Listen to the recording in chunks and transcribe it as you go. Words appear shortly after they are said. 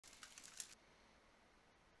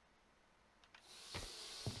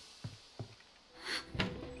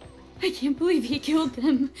I can't believe he killed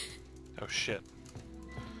them. Oh shit.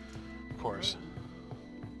 Of course.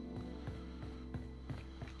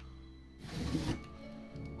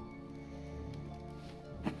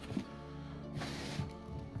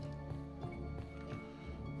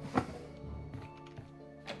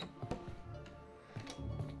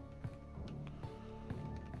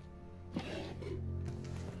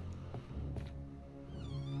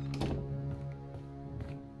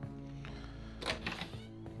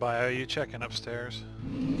 Bio, you checking upstairs?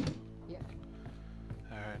 Yeah.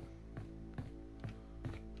 Alright.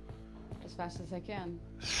 As fast as I can.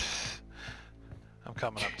 I'm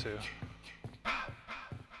coming up too.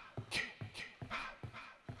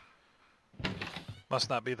 Must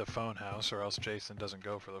not be the phone house, or else Jason doesn't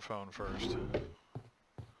go for the phone first.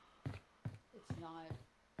 It's not.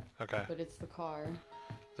 Okay. But it's the car.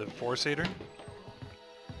 The four-seater?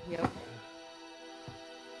 Yep.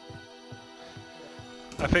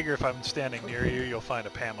 I figure if I'm standing near you, you'll find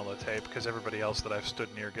a Pamela tape, because everybody else that I've stood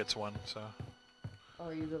near gets one, so... Oh,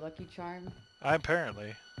 are you the lucky charm?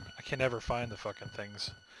 Apparently. I can never find the fucking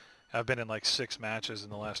things. I've been in like 6 matches in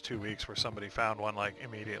the last 2 weeks where somebody found one like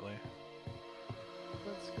immediately.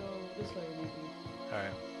 Let's go this way, maybe.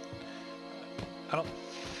 Alright. I don't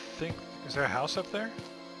think... Is there a house up there?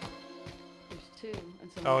 There's 2.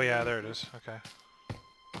 And some Oh yeah, there it is. Okay.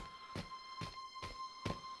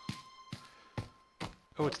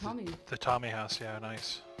 Oh, it's the Tommy house. Yeah,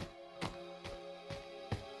 nice.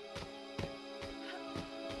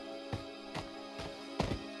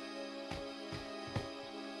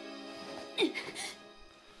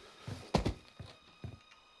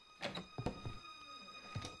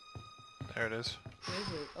 There it is. Where is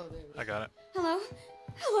it? Oh, there it is. I got it. Hello?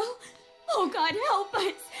 Hello? Oh God, help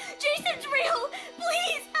us! Jason's real!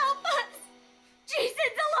 Please help us!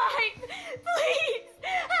 Jason's alive! Please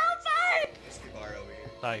help us! Escobar over here.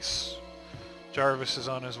 Nice. Jarvis is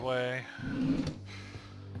on his way.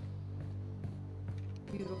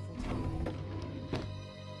 Beautiful Tommy.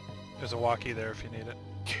 There's a walkie there if you need it.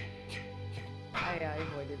 I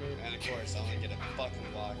avoided it. And of course, I'm gonna get a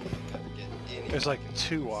fucking walkie. Never get any. There's like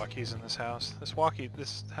 2 walkies in this house. This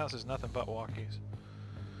house is nothing but walkies.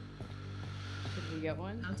 Should we get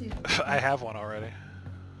one? I'll take I have one already.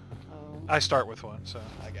 Oh. I start with one, so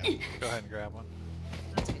I got it. go ahead and grab one.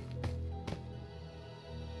 I'll take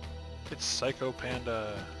It's Psycho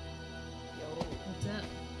Panda. Yo. What's up?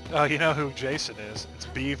 Oh, you know who Jason is? It's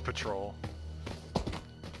Beeve Patrol.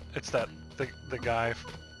 It's that the guy.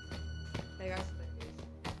 They are spies.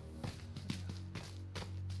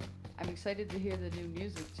 I'm excited to hear the new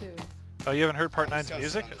music too. Oh, you haven't heard Part Oh, 9's it's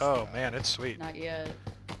music? got Oh some- man, it's sweet. Not yet.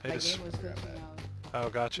 It My is. game was glitching out. Oh,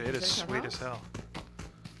 gotcha. It is Is there a sweet as house? hell.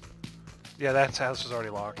 Yeah, that house is already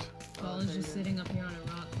locked. Paula's just sitting up here on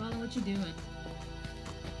a rock. Paula, what you doing?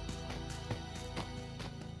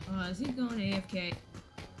 Oh, is he going AFK?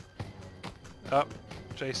 Oh,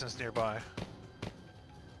 Jason's nearby.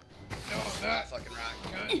 No, I'm not. Fucking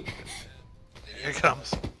rock. Here he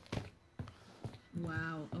comes.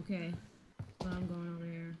 Wow, okay. Well, I'm going over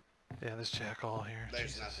here. Yeah, there's Jack all here.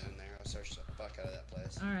 There's Jesus. nothing in there. I'll search the fuck out of that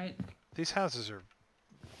place. Alright. These houses are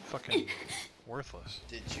fucking worthless.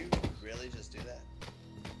 Did you really just do that?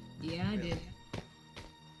 Yeah, I did.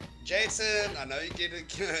 Jason, I know you can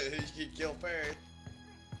kill Perry.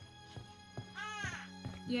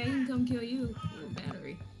 Yeah, he can come kill you. Little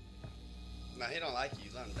battery. No, he don't like you.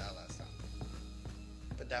 You let him die last time.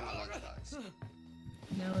 Put down my lunchbox.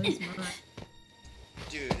 No, it's mine.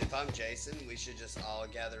 Dude, if I'm Jason, we should just all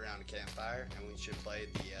gather around a campfire and we should play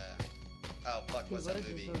the, oh fuck, what's that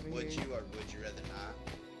movie? Would you or would you rather not?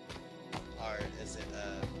 Or is it,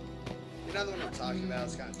 you know the one I'm talking about?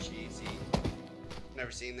 It's kind of cheesy.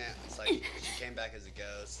 Never seen that? It's like, she came back as a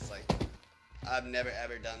ghost. It's like, I've never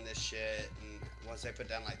ever done this shit. And once they put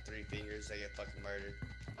down like 3 fingers, they get fucking murdered.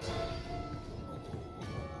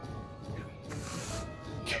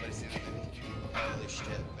 Nobody's seen that movie. Holy shit,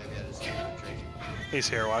 maybe I just got a dream. He's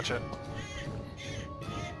here, watch it.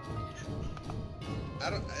 I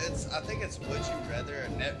think it's Would You Rather or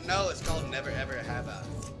no, it's called Never Ever Have I.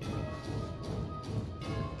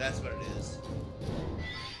 That's what it is.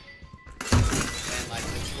 And like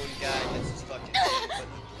this one guy gets his fucking put in the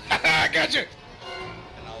blender. I got you!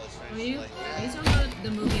 And all his friends Are you? are like, Are you nah. talking about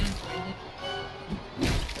the movie Unfriended?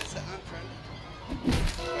 It's the Unfriended.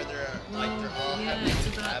 Where they're like they're all yeah, having it's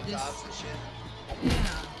about laptops this- and shit.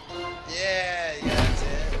 Yeah. Yeah, that's it.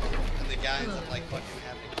 And the guy ends up like fucking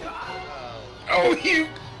having to kill him. Oh,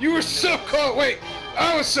 you were so close. Wait,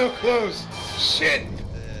 I was so close. Shit.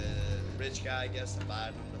 The rich guy gets to buy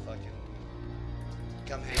him to fucking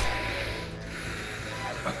come hang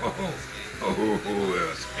out with him. Oh. Oh, that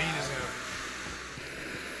was mean as hell.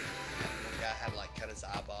 One guy had to like cut his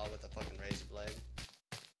eyeball with a fucking razor blade.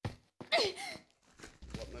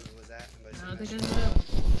 What movie was that? I Anybody don't seen think I that know.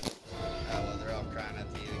 shit? Oh, well, they're all crying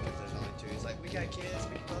at the end because there's only two. He's like, we got kids,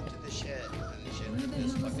 we can both do this shit. And then shit, Why the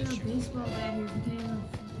just hell is fucking there a shoot. baseball bat here if you can't even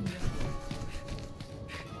fucking go?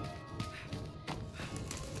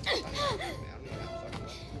 I don't know how to fucking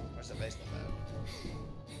look. Where's the baseball bat?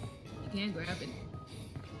 You can't grab it.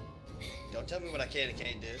 Don't tell me what I can and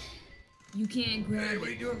can't do. You can't grab Hey, what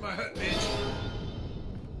it. you doing in my hut, bitch?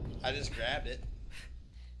 I just grabbed it.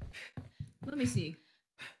 Let me see.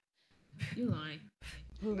 You're lying.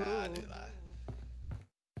 Nah, I did lie.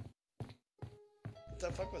 What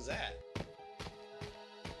the fuck was that?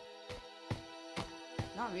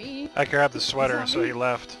 Not me. I grabbed the sweater, not so me. he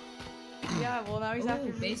left. Yeah, well now he's after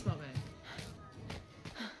Ooh, me. baseball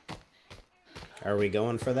bat. Are we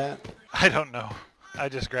going for that? I don't know. I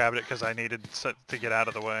just grabbed it because I needed to get out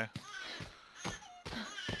of the way.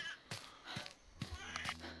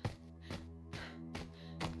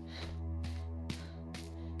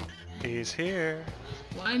 He's here.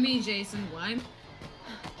 Why me, Jason? Why?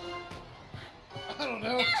 I don't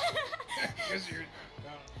know. Because you're.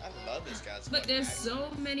 I love this guy's But fucking there's accent. so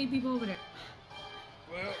many people over there.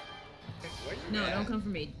 Well, Where you No, at? don't come for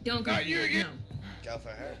me. Don't come Not for you me. again. No. Go for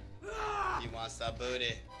her. He wants that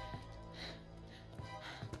booty.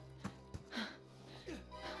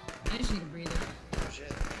 I just need a breather. Oh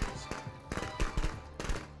shit.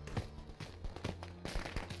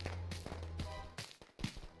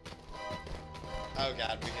 Oh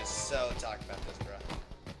god, we can so talk about this, bro.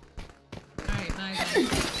 Alright, bye guys.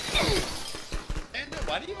 And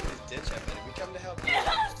why do you always ditch everybody? We come to help you.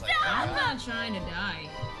 It's like, I'm not trying to die.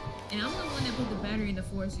 And I'm the one that put the battery in the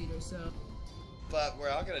four-seater, so... but we're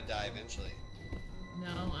all gonna die eventually. No,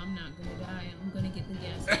 I'm not gonna die. I'm gonna get the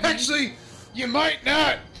gas. actually, you might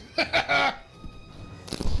not.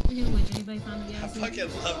 Speaking of which, anybody found the I gas? fucking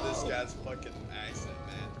love this guy's fucking accent,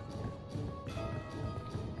 man.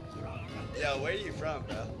 Yo, where are you from,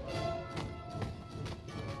 bro?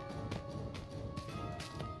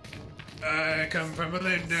 I come from a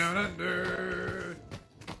land down under.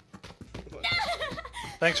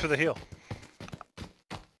 Thanks for the heal.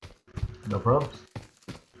 No problem.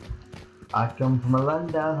 I come from a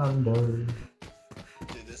land down under.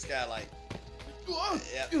 Dude, this guy like.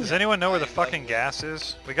 Yeah. Does anyone know where the fucking gas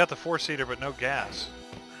is? We got the four-seater, but no gas.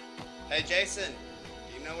 Hey, Jason.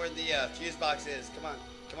 Do you know where the fuse box is?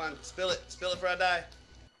 Come on, spill it before I die.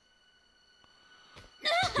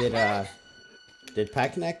 Did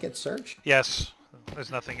Packanack get searched? Yes.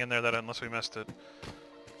 There's nothing in there that unless we missed it.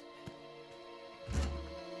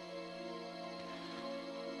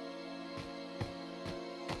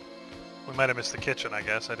 We might have missed the kitchen, I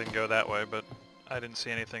guess. I didn't go that way, but I didn't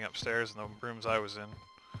see anything upstairs in the rooms I was in.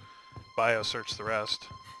 Bio searched the rest.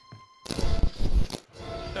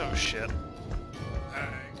 Oh shit. I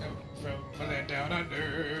come from a land down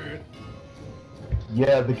under.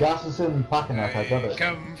 Yeah, the gas is in Packanack, I got I it.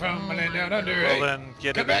 come from Oh a land my down under. Well Hey, then,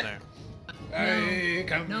 get come it back. in there. I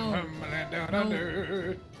come No. from a land down No.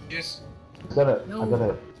 under. Yes, Got it, No. I got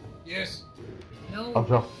it. yes, I'll No,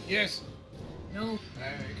 drop. yes. no.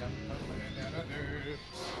 I come from a land down under.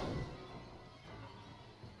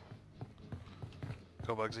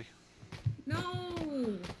 Go Bugsy.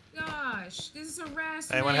 No! Gosh, this is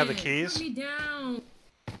harassment. Anyone have the keys? Put me down.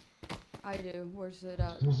 I do. Where's it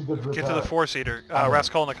at? Who's a good Get to the four-seater.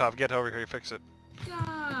 Raskolnikov, get over here, fix it.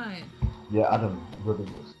 God. Yeah, Adam, really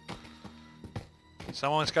good.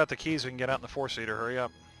 Someone's got the keys, we can get out in the four-seater, hurry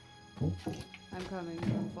up. I'm coming.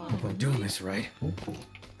 I'm following. I'm doing this right.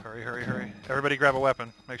 Hurry, hurry, hurry. Everybody grab a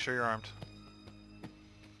weapon, make sure you're armed.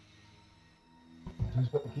 Who's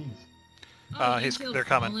got the keys? Oh, you he's- killed they're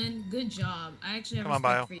coming. Fallen. Good job. I actually have Come on,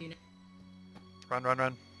 respect Bio. for you now. Run, run,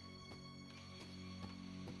 run.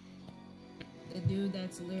 The dude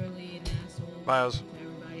that's literally an asshole Bios. to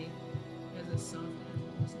everybody has a soft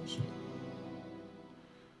animals and shit.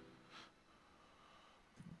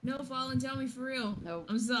 No, Fallen, tell me for real. Nope.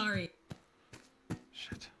 I'm sorry.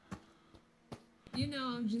 Shit. You know,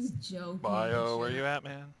 I'm just joking. Bio, and where shit. you at,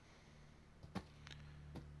 man?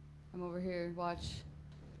 I'm over here. Watch.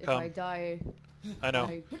 If Come. I die, I know.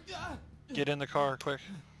 I... Get in the car, quick.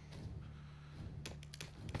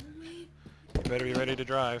 You better be ready to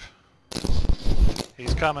drive.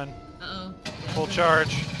 He's coming. Uh-oh. Full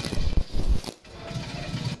charge.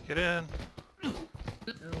 Get in. Oh,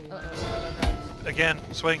 wow. Again,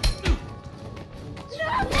 swing.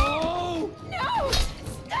 No! No!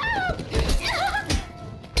 Stop!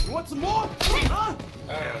 You want some more? Huh?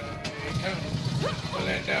 I come from a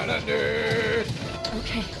land down under.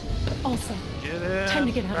 Okay. Also,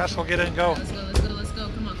 to get out. Rascal, get in, go. Let's go, let's go, let's go.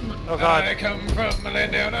 Come on, come on. Oh god. I come from the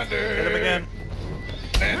land down under. Hit him again.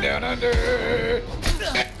 Land down under. Alright,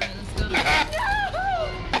 let's go.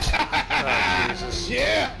 Oh, Jesus.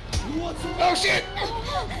 Yeah. Oh shit.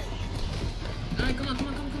 Alright, come on, come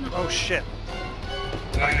on, come on, come on. Oh shit.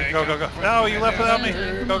 I Go, go, go. come No, from you the left land without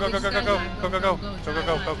me. down Go, under. go, go, go, go, go. Go, go, go. Go, go,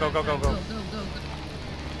 go, go, go, go, go, go.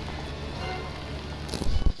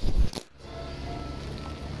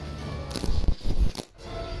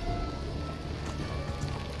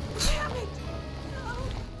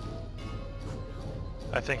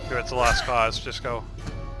 I think it's a lost cause. Just go.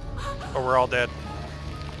 Or we're all dead.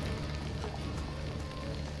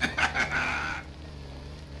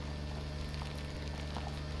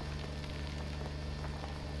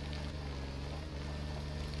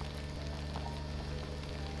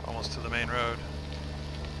 Almost to the main road.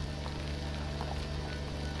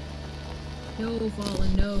 No,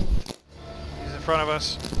 Fallen, no. He's in front of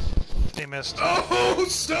us. He missed. Oh,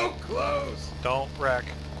 so close. Don't wreck.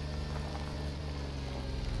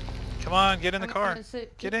 Come on, get in the car.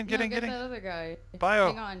 Get in, get no, in, get in. that other guy. Bio.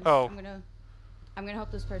 Hang on. Oh. I'm gonna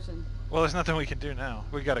help this person. Well, there's nothing we can do now.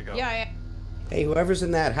 We gotta go. Yeah. Hey, whoever's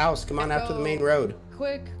in that house, come on out to the main road.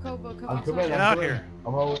 Quick, Kobo, come I'm outside. coming. Get I'm out coming. here.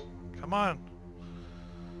 I'm all. Come on.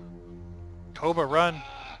 Koba, run.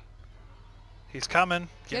 He's coming.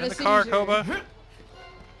 Get Get in a the car, seizure. Koba.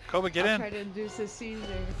 Koba, get I'll in. try to induce a seizure.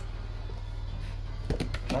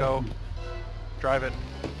 Go. Drive it.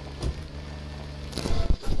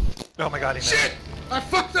 Oh my god, he missed. Shit. I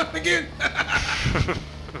fucked up again.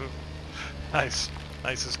 Nice.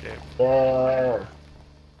 Nice escape. Yeah.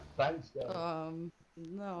 Thanks, guys.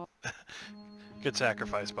 No. Good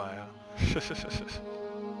sacrifice, Bio.